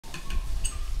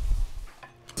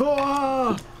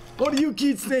So, what are you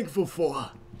kids thankful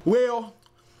for? Well,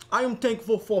 I am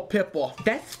thankful for pepper.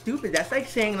 That's stupid. That's like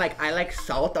saying like I like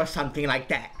salt or something like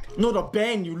that. Not a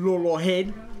band, you lolo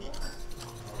head.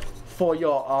 For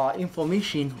your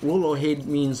information, lolo head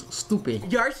means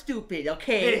stupid. You're stupid,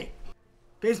 okay? Hey,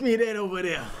 pass me that over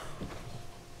there.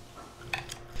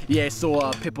 Yeah, so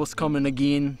Pepper's coming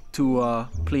again to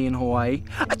play in Hawaii.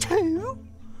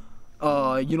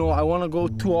 You know, I want to go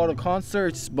to all the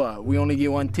concerts, but we only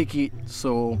get one ticket,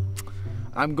 so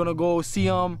I'm gonna go see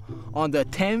him on the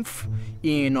 10th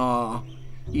in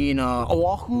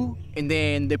Oahu, and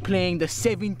then they're playing the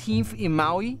 17th in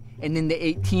Maui, and then the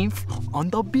 18th on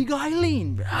the Big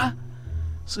Island, bruh.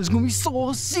 So it's gonna be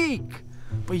so sick.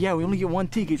 But yeah, we only get one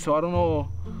ticket, so I don't know.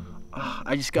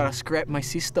 I just gotta scrap my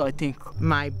sister, I think.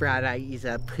 My brother is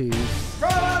a poo.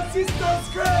 Brother, sister,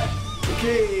 scrap!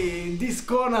 Okay, in this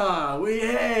corner we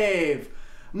have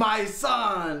my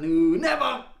son who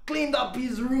never cleaned up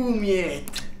his room yet.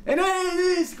 And then in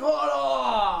this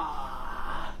corner,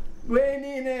 weighing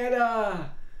in at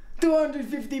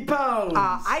 250 pounds.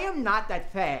 I am not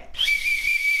that fat.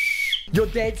 Your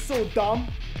dad's so dumb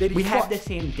that We have the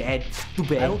same dad,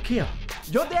 stupid. I don't care.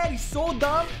 Your dad is so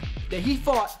dumb that he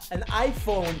thought an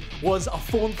iPhone was a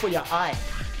phone for your eye.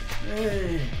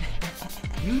 Hey.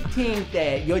 You think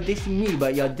that you're dissing me,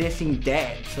 but you're dissing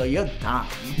dad, so you're dumb.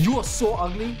 You are so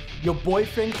ugly. Your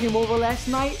boyfriend came over last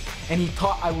night and he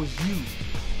thought I was you.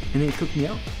 And then he took me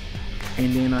out.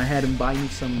 And then I had him buy me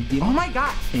some dinner. Oh my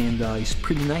god, And he's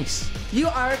pretty nice. you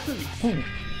are a police. Oh,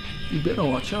 you better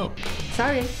watch out.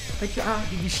 Sorry, but you are.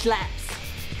 Give you slaps.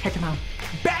 Cut him out.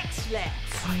 Back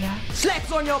slaps. Oh yeah?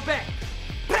 Slaps on your back.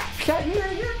 Back.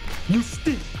 You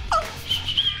stink.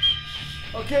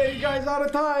 Okay, you guys out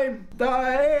of time. The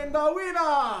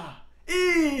winner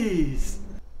is...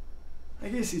 I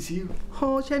guess it's you.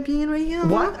 Oh, champion right here.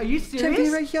 What? Are you serious?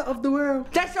 Champion right here of the world.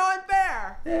 That's so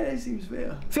unfair. Yeah, that seems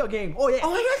fair. Fair game. Oh yeah.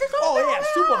 Oh my gosh, it's so Oh fair. yeah,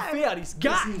 super fair. These That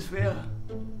guys. seems fair.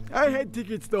 I had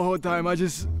tickets the whole time. I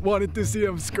just wanted to see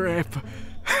him scrap.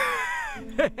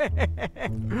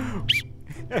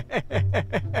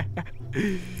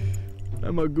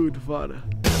 I'm a good father.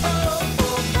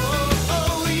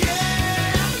 Oh, yeah.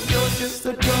 You're just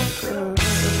a drunk girl.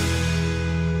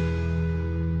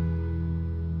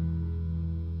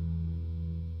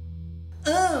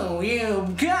 Oh, you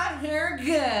got her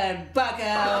good,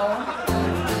 bucko.